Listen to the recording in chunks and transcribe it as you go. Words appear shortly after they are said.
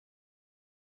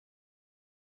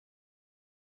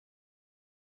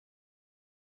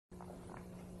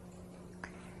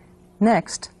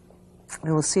Next,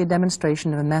 we will see a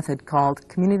demonstration of a method called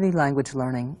Community Language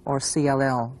Learning, or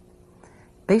CLL.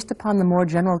 Based upon the more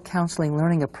general counseling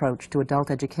learning approach to adult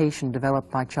education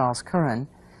developed by Charles Curran,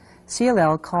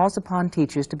 CLL calls upon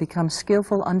teachers to become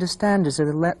skillful understanders of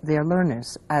their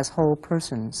learners as whole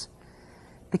persons.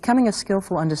 Becoming a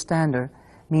skillful understander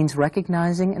means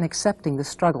recognizing and accepting the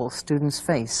struggles students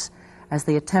face as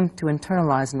they attempt to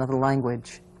internalize another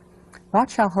language.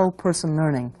 Watch how whole person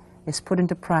learning is put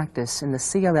into practice in the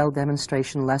CLL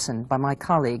demonstration lesson by my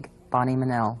colleague, Bonnie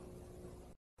Manell.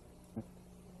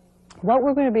 What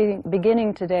we're going to be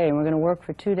beginning today, and we're going to work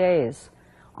for 2 days,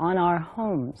 on our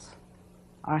homes,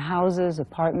 our houses,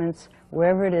 apartments,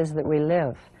 wherever it is that we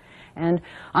live. And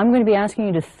I'm going to be asking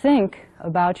you to think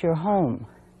about your home.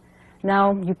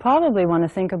 Now, you probably want to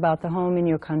think about the home in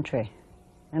your country,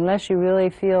 unless you really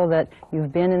feel that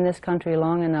you've been in this country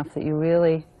long enough that you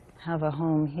really have a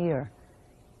home here.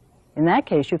 In that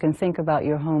case, you can think about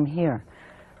your home here.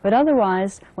 But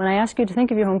otherwise, when I ask you to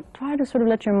think of your home, try to sort of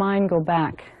let your mind go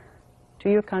back to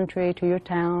your country, to your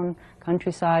town,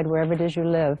 countryside, wherever it is you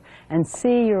live, and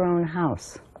see your own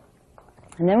house.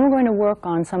 And then we're going to work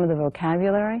on some of the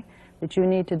vocabulary that you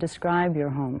need to describe your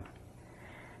home.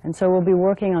 And so we'll be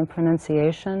working on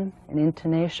pronunciation and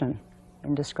intonation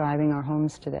in describing our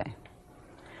homes today.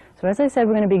 So as I said,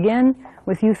 we're going to begin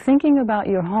with you thinking about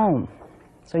your home.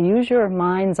 So use your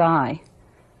mind's eye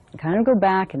and kind of go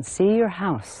back and see your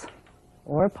house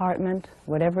or apartment,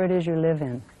 whatever it is you live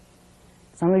in.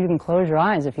 Some of you can close your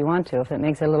eyes if you want to, if it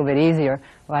makes it a little bit easier,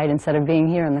 right, instead of being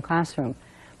here in the classroom.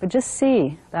 But just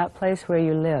see that place where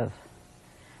you live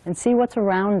and see what's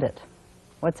around it,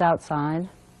 what's outside.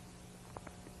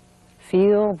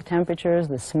 Feel the temperatures,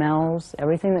 the smells,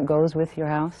 everything that goes with your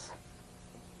house.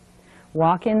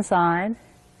 Walk inside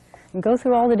and go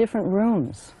through all the different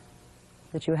rooms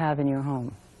that you have in your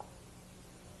home.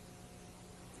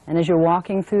 And as you're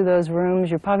walking through those rooms,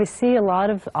 you'll probably see a lot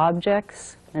of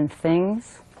objects and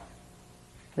things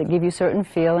that give you certain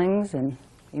feelings and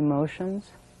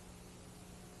emotions.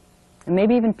 And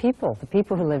maybe even people, the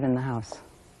people who live in the house.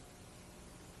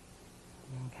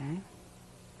 Okay?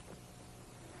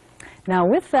 Now,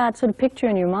 with that sort of picture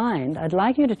in your mind, I'd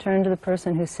like you to turn to the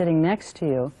person who's sitting next to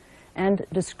you and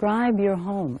describe your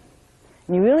home.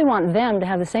 And you really want them to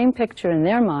have the same picture in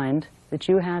their mind that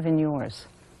you have in yours.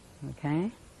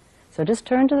 Okay? So just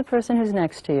turn to the person who's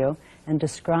next to you and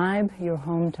describe your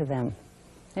home to them.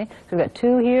 Okay? So we've got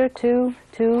 2 here, 2,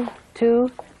 2,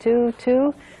 2, 2,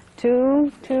 2,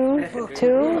 2, 2,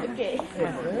 2.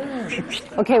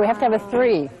 Okay, we have to have a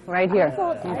 3 right here.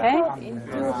 Okay?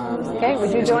 Okay,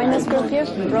 would you join this group here?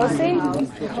 Rosie?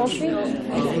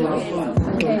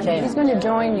 Okay, she's going to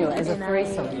join you as a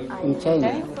threesome.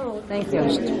 Okay? Thank you. And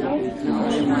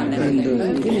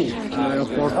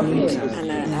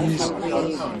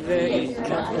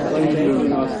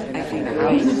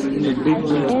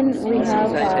we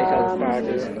have,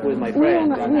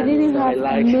 we didn't have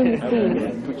many things,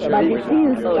 but the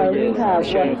things that we have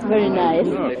was very nice.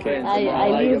 I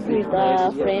live with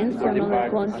friends from other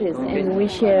countries, and we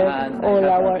share all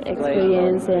our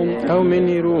experience. And how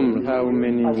many rooms? How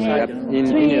many in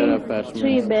your apartment?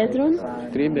 3 bedrooms.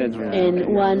 3 bedrooms. And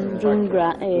 1 room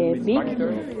big,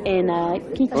 and a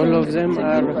kitchen. All of them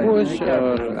are huge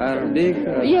or are big?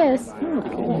 Yes,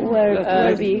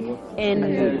 were big, and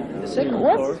it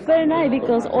was very nice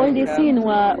because all the scenes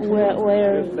were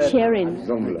sharing,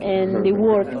 and the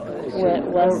work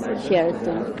was shared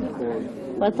too.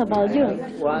 What about you?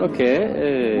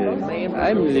 Okay,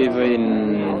 I live in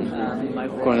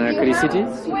Conakry City,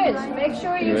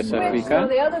 in West Africa.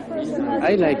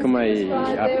 I like my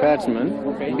apartment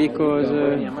because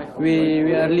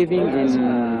we are living in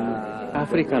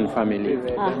African family,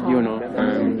 you know.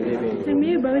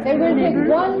 They're going to take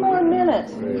 1 more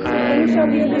minute.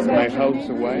 And my house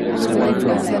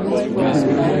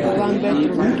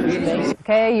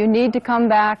Okay, you need to come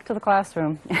back to the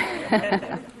classroom.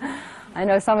 I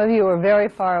know some of you are very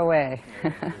far away.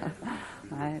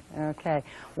 Right? Okay.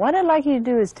 What I'd like you to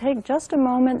do is take just a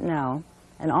moment now,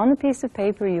 and on the piece of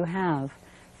paper you have,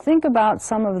 think about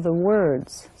some of the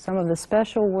words, some of the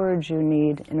special words you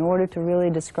need in order to really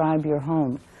describe your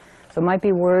home. So it might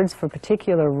be words for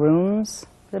particular rooms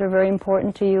that are very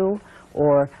important to you,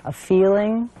 or a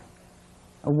feeling,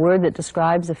 a word that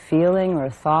describes a feeling or a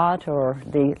thought or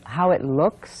how it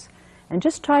looks. And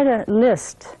just try to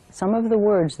list some of the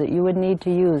words that you would need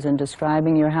to use in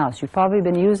describing your house. You've probably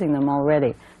been using them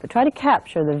already, but try to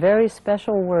capture the very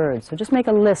special words. So just make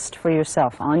a list for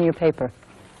yourself on your paper.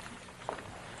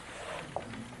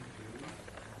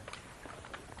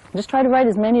 Just try to write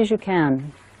as many as you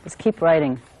can. Just keep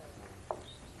writing.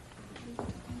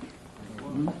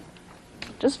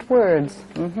 Just words.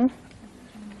 Mm-hmm.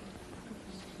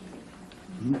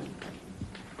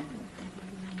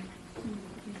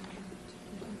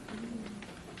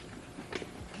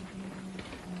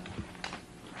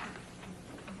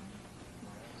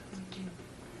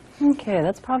 Okay,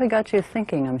 that's probably got you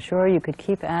thinking. I'm sure you could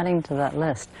keep adding to that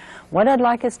list. What I'd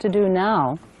like us to do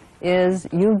now is,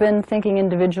 you've been thinking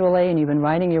individually and you've been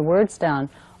writing your words down.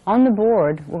 On the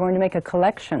board, we're going to make a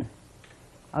collection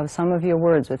of some of your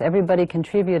words, with everybody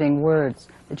contributing words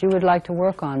that you would like to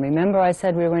work on. Remember I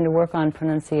said we were going to work on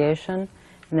pronunciation,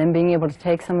 and then being able to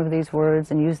take some of these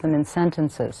words and use them in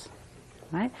sentences.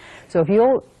 Right? So if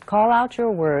you'll call out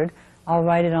your word, I'll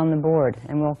write it on the board,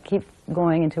 and we'll keep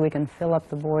going until we can fill up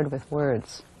the board with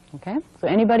words. Okay? So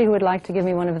anybody who would like to give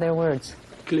me one of their words?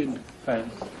 Clean. Fine.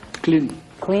 Clean.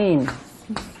 Clean.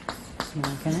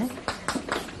 Okay.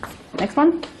 Next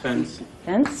one? Fence.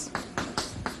 Fence.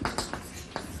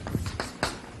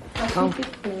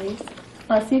 Pacific place.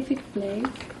 Pacific place.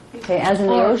 Okay, as in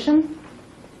the ocean?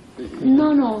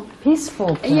 No, no.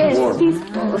 Peaceful place. Yes,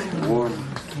 peaceful. Warm.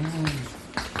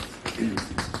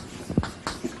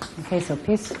 Okay, so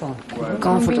peaceful.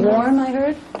 Comfortable. Warm, I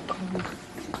heard?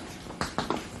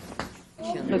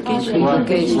 Location.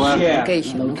 Location.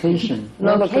 Location. Location.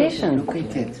 Location.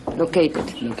 Located.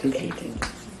 Located. Located.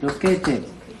 Located.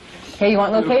 Okay, you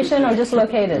want location or just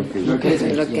located?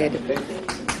 Located. Located.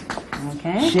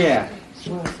 Okay. Share.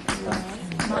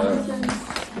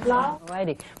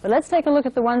 Alrighty. But let's take a look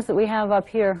at the ones that we have up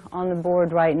here on the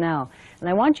board right now. And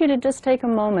I want you to just take a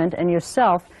moment and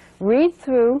yourself read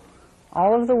through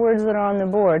all of the words that are on the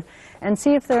board and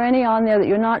see if there are any on there that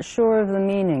you're not sure of the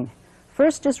meaning.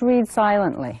 First, just read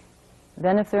silently.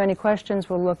 Then if there are any questions,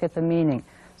 we'll look at the meaning.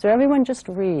 So everyone just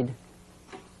read.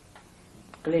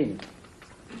 Clean.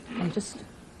 And just...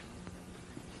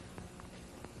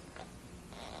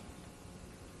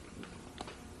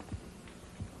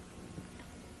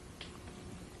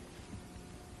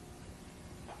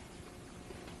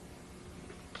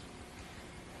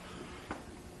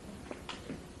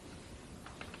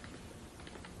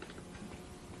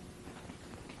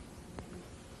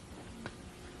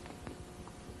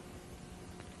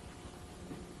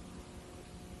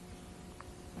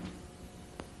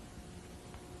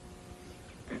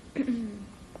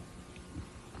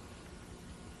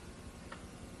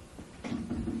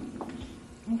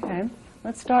 Okay,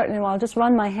 let's start, and I'll just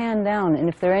run my hand down, and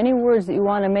if there are any words that you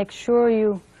want to make sure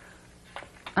you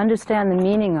understand the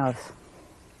meaning of.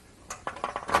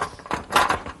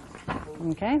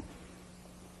 Okay?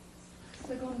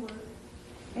 Second word.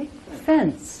 Okay.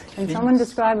 Fence. Can someone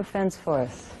describe a fence for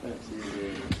us?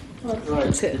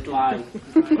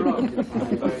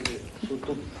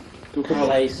 To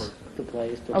place.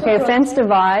 Okay, a fence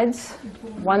divides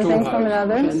one thing from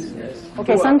another.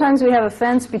 Okay, sometimes we have a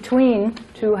fence between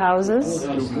two houses.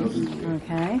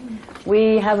 Okay.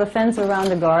 We have a fence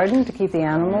around a garden to keep the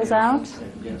animals out.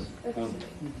 Is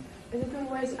it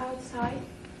always outside?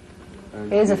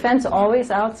 Is a fence always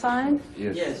outside?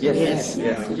 Yes.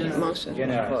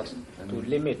 To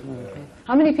limit.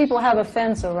 How many people have a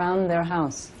fence around their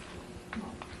house?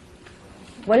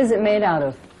 What is it made out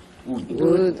of?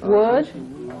 Wood. Wood?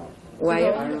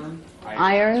 Wire.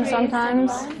 Iron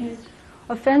sometimes?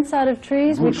 A fence out of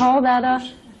trees? We call that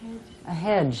a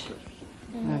hedge.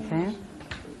 Okay.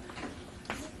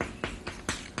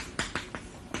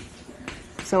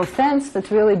 So a fence that's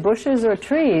really bushes or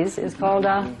trees is called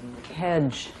a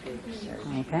hedge.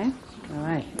 Okay? All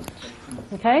right.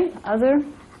 Okay, other?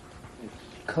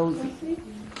 Cozy.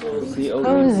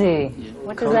 Cozy.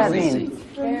 What does that mean?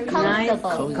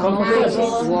 Comfortable.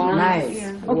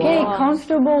 Nice. Okay,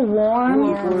 comfortable,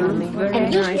 warm.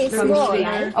 And usually small,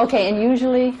 right? Okay, and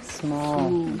usually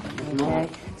small. Okay.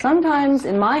 Sometimes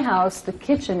in my house, the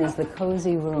kitchen is the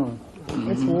cozy room.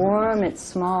 It's warm, it's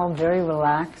small, very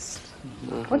relaxed.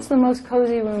 What's the most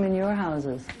cozy room in your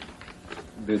houses?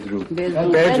 Bedroom.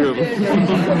 Bedroom. Is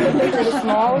it a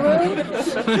small room?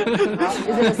 Is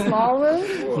it a small room?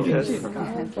 Yes.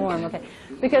 It's warm, okay.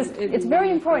 Because it's very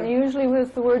important, usually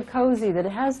with the word cozy, that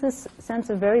it has this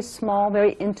sense of very small,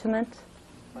 very intimate,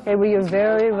 okay, where you're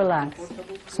very relaxed.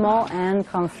 Small and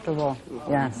comfortable,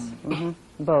 yes,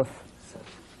 both.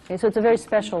 Okay, so it's a very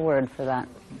special word for that.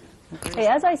 Okay,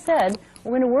 as I said,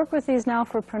 we're going to work with these now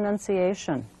for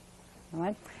pronunciation, all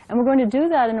right? And we're going to do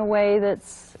that in a way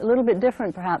that's a little bit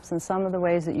different, perhaps, than some of the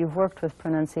ways that you've worked with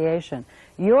pronunciation.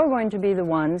 You're going to be the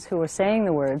ones who are saying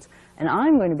the words, and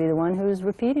I'm going to be the one who's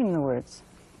repeating the words.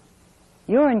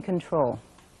 You're in control,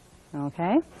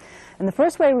 okay? And the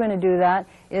first way we're going to do that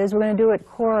is we're going to do it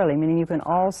chorally, meaning you can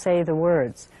all say the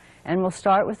words. And we'll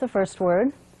start with the first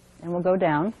word, and we'll go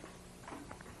down.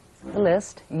 the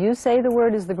list. You say the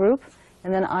word as the group,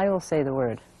 and then I will say the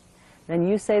word. Then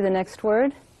you say the next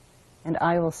word, and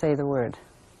I will say the word.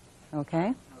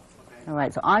 Okay? All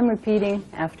right, so I'm repeating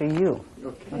after you.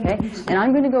 Okay? And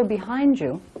I'm going to go behind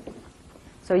you.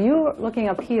 So you're looking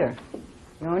up here.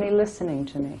 You're only listening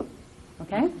to me.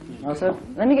 Okay? So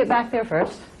let me get back there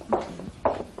first.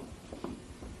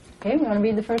 Okay, we want to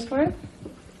read the first word?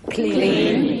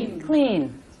 Clean.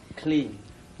 Clean. Clean.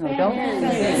 No, don't.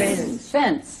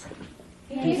 Fence.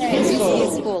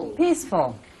 Peaceful.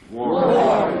 Peaceful.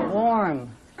 Warm. Warm.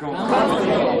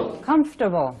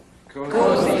 Comfortable.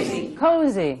 Cozy.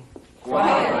 Cozy.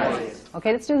 Quiet.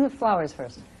 Okay, let's do the flowers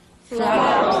first.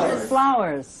 Flowers.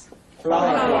 Flowers.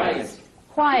 Flowers.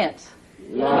 Quiet.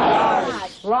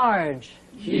 Large. Large.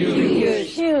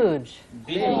 Huge. Huge.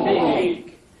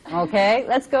 Big. Okay,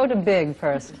 let's go to big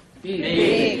first.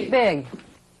 Big. Big.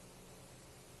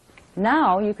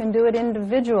 Now you can do it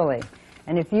individually.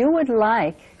 And if you would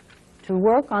like to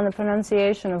work on the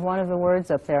pronunciation of one of the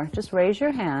words up there, just raise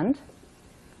your hand,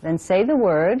 then say the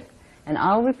word, and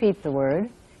I'll repeat the word.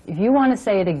 If you want to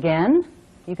say it again,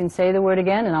 you can say the word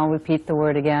again, and I'll repeat the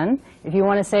word again. If you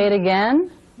want to say it again,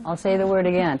 I'll say the word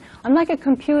again. I'm like a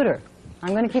computer.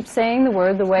 I'm going to keep saying the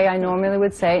word the way I normally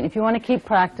would say it. If you want to keep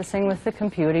practicing with the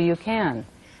computer, you can.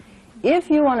 If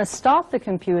you want to stop the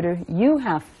computer, you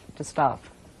have to stop.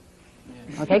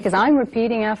 Okay, because I'm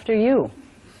repeating after you.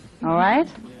 All right?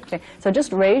 Okay, so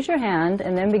just raise your hand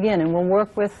and then begin, and we'll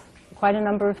work with quite a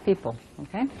number of people.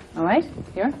 Okay? All right?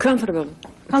 Here? Comfortable.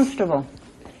 Comfortable.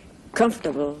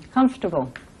 Comfortable.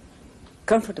 Comfortable.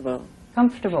 Comfortable.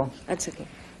 Comfortable. That's okay.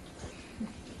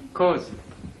 Cozy.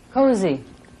 Cozy.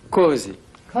 Cozy.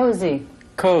 Cozy.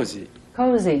 Cozy.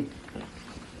 Cozy.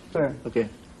 Sure. Okay. Okay,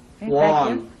 back here.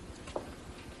 Warm.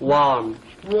 Warm.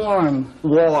 Warm.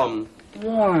 Warm.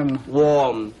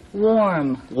 Warm.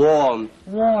 Warm. Warm.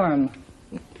 Warm.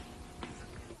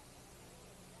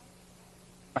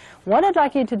 What I'd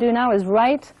like you to do now is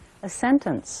write a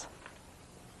sentence.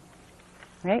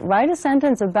 Right? Write a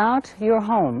sentence about your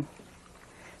home.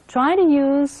 Try to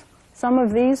use some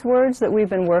of these words that we've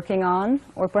been working on,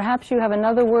 or perhaps you have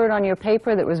another word on your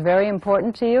paper that was very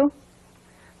important to you.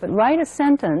 But write a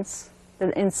sentence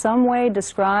that in some way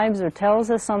describes or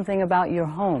tells us something about your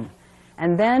home.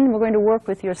 And then we're going to work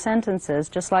with your sentences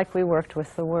just like we worked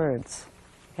with the words.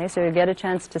 Okay, so you get a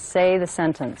chance to say the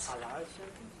sentence.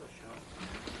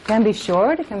 It can be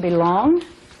short, it can be long,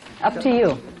 up to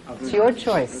you. It's your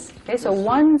choice. Okay, so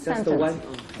one sentence.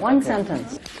 One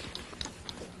sentence.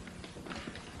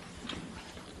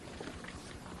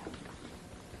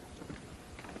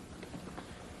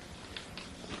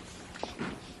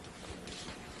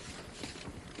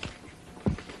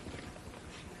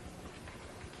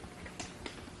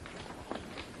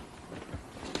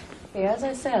 Okay, as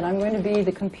I said, I'm going to be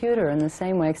the computer in the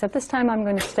same way, except this time I'm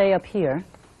going to stay up here.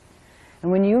 And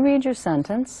when you read your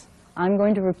sentence, I'm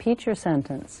going to repeat your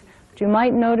sentence. But you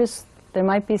might notice there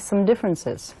might be some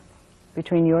differences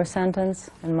between your sentence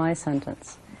and my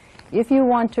sentence. If you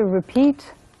want to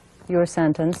repeat your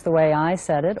sentence the way I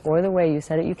said it or the way you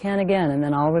said it, you can again, and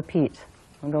then I'll repeat.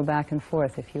 We'll go back and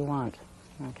forth if you want.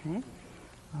 Okay?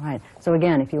 All right. So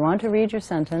again, if you want to read your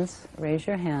sentence, raise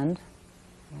your hand.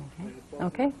 Okay,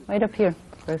 okay, right up here,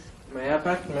 Chris. My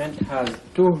apartment has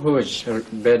 2 huge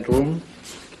bedrooms,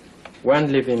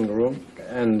 1 living room,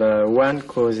 and 1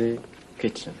 cozy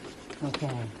kitchen.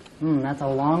 Okay, that's a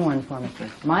long one for me.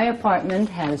 My apartment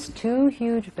has 2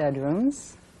 huge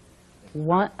bedrooms,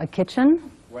 a kitchen,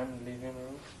 1 living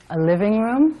room, a living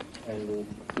room, and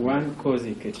 1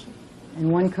 cozy kitchen.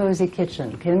 and 1 cozy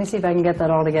kitchen. Okay, let me see if I can get that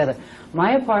all together.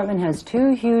 My apartment has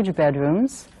 2 huge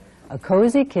bedrooms, a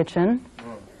cozy kitchen,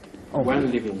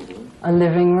 1 living room, a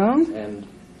living room, and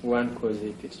 1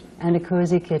 cozy kitchen. and a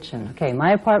cozy kitchen. Okay,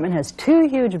 my apartment has 2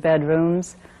 huge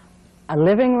bedrooms, a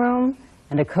living room,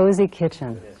 and a cozy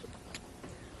kitchen.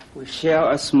 We share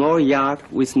a small yard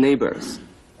with neighbors.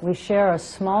 We share a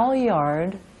small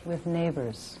yard with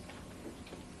neighbors.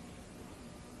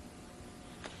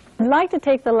 I'd like to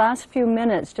take the last few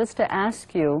minutes just to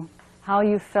ask you how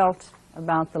you felt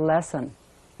about the lesson.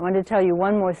 I wanted to tell you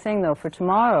one more thing, though. For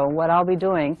tomorrow, what I'll be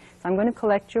doing is I'm going to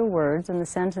collect your words and the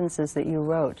sentences that you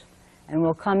wrote. And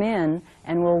we'll come in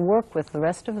and we'll work with the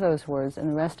rest of those words and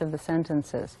the rest of the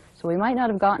sentences. So we might not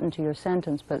have gotten to your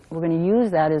sentence, but we're going to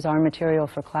use that as our material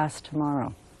for class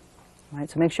tomorrow. Right?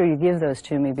 So make sure you give those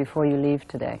to me before you leave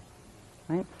today.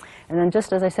 Right? And then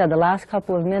just as I said, the last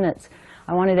couple of minutes,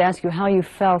 I wanted to ask you how you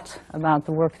felt about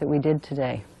the work that we did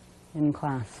today in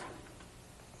class.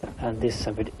 this is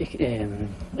a very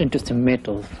interesting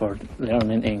method for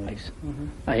learning English.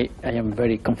 I am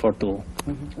very comfortable.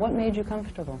 What made you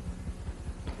comfortable?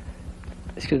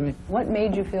 Excuse me? What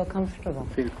made you feel comfortable?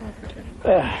 Feel confident.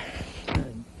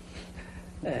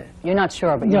 You're not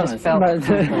sure, but you just felt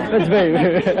It's very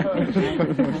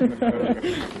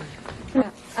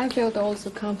I felt also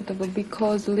comfortable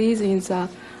because reasons are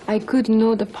I could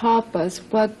know the purpose,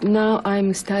 but now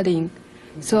I'm studying,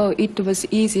 so it was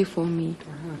easy for me.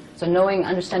 So knowing,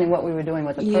 understanding what we were doing,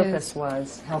 what the Yes. purpose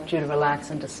was, helped you to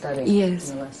relax and to study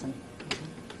Yes. in the lesson.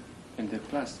 And the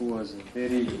class was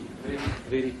very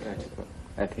practical,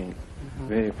 I think.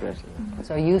 Very practical.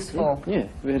 So useful Yeah,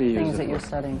 very things useful. that you're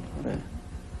studying. Yeah.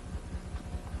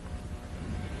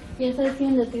 Yes, I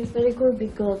think that it's very good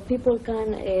because people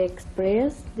can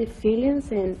express the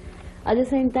feelings, and at the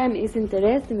same time it's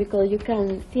interesting because you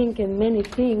can think in many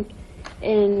things,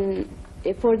 and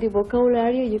for the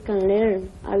vocabulary you can learn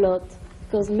a lot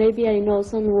because maybe I know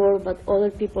some word but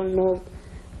other people know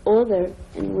other,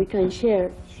 and we can share,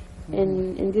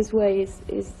 and in this way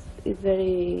it's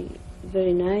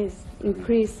very nice,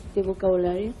 increase the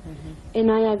vocabulary.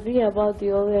 And I agree about the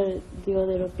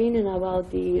other opinion about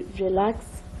the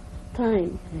relaxed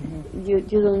time. You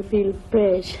don't feel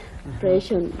pressure.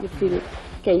 You feel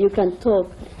okay. You can talk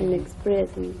and express,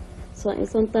 and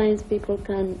sometimes people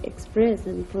can express,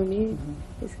 and for me,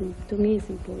 to me, it's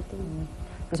important.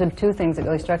 Those are two things that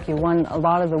really struck you. One, a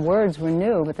lot of the words were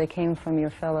new, but they came from your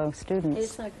fellow students.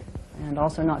 Exactly. And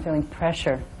also not feeling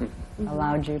pressure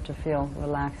allowed you to feel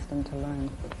relaxed and to learn.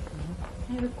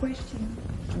 I have a question.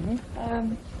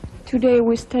 Today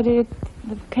we studied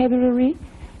the vocabulary,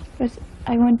 but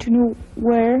I want to know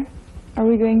where are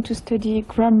we going to study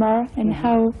grammar and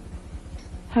how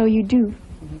you do.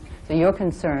 So your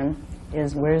concern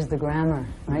is where's the grammar,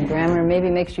 right? Grammar maybe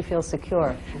makes you feel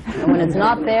secure. And when it's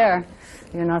not there,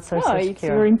 you're not so secure. It's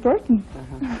very important.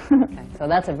 Okay. So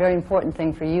that's a very important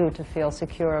thing for you to feel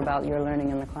secure about your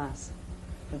learning in the class,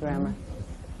 the grammar.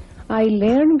 I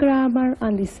learn grammar,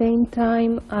 and at the same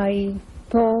time I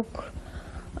talk,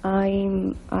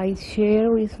 I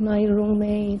share with my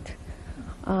roommate.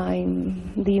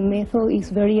 The method is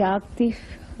very active,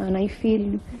 and I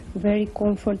feel very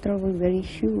comfortable, very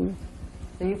sure.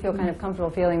 So you feel kind of comfortable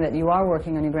feeling that you are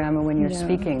working on your grammar when you're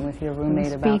speaking with your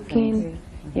roommate about things.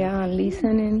 Yeah,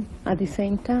 listening at the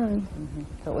same time.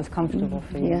 So it was comfortable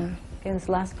for you. Yeah. Okay, this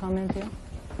last comment here.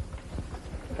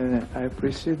 I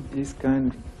appreciate these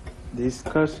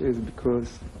courses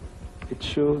because it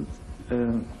shows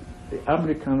the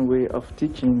American way of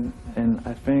teaching, and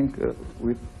I think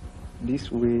with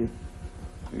this way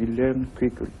we learn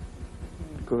quickly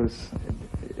because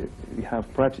we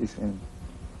have practice in.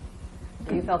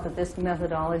 So you felt that this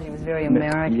methodology was very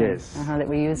American, yes, that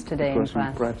we use today because in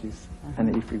class. we practice,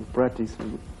 and if you practice,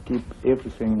 you keep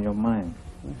everything in your mind.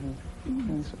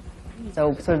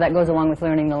 So that goes along with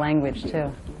learning the language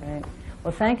too. Right.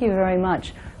 Well, thank you very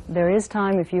much. There is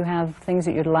time if you have things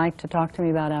that you'd like to talk to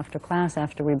me about after class,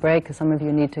 after we break, because some of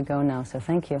you need to go now. So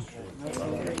thank you.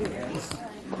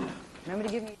 Remember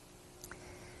to give me.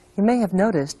 You may have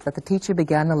noticed that the teacher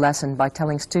began the lesson by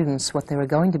telling students what they were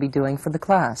going to be doing for the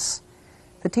class.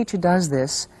 The teacher does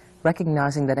this,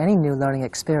 recognizing that any new learning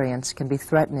experience can be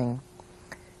threatening.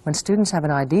 When students have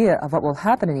an idea of what will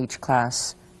happen in each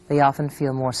class, they often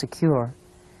feel more secure.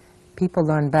 People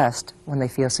learn best when they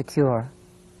feel secure.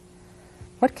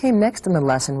 What came next in the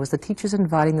lesson was the teachers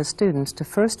inviting the students to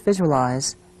first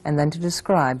visualize and then to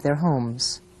describe their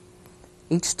homes.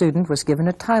 Each student was given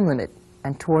a time limit,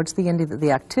 and towards the end of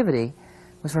the activity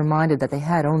was reminded that they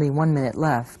had only 1 minute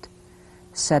left.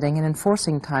 Setting and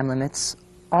enforcing time limits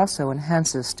also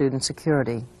enhances student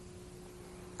security.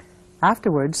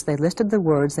 Afterwards, they listed the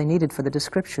words they needed for the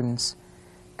descriptions.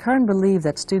 Curran believed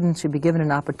that students should be given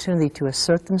an opportunity to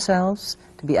assert themselves,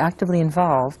 to be actively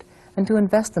involved, and to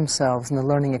invest themselves in the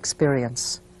learning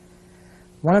experience.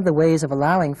 One of the ways of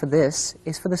allowing for this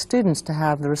is for the students to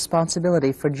have the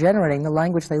responsibility for generating the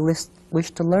language they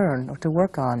wish to learn or to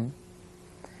work on.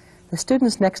 The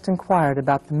students next inquired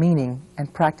about the meaning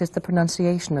and practiced the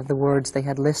pronunciation of the words they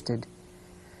had listed.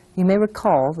 You may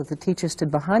recall that the teacher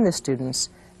stood behind the students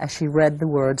as she read the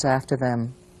words after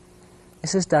them.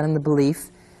 This is done in the belief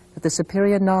that the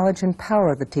superior knowledge and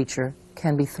power of the teacher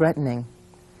can be threatening.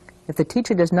 If the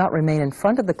teacher does not remain in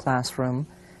front of the classroom,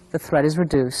 the threat is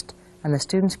reduced and the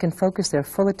students can focus their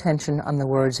full attention on the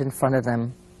words in front of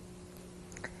them.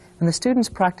 When the students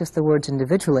practiced the words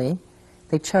individually,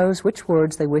 they chose which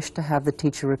words they wished to have the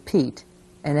teacher repeat,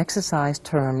 an exercise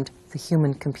termed the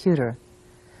human computer.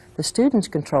 The students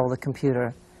control the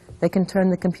computer. They can turn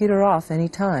the computer off any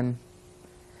time.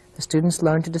 The students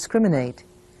learn to discriminate.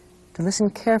 to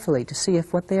listen carefully to see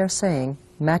if what they are saying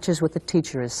matches what the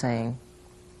teacher is saying.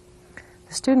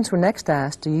 The students were next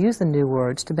asked to use the new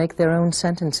words to make their own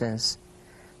sentences.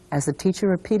 As the teacher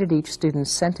repeated each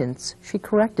student's sentence, she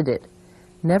corrected it,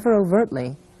 never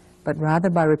overtly, but rather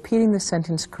by repeating the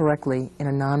sentence correctly in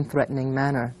a non-threatening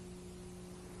manner.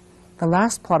 The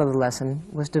last part of the lesson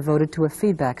was devoted to a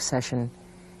feedback session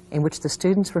in which the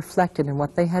students reflected on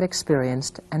what they had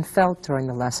experienced and felt during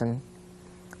the lesson.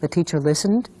 The teacher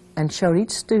listened and showed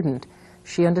each student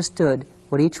she understood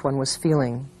what each one was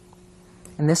feeling.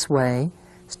 In this way,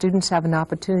 students have an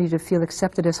opportunity to feel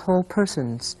accepted as whole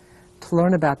persons, to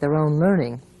learn about their own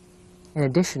learning, in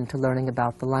addition to learning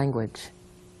about the language.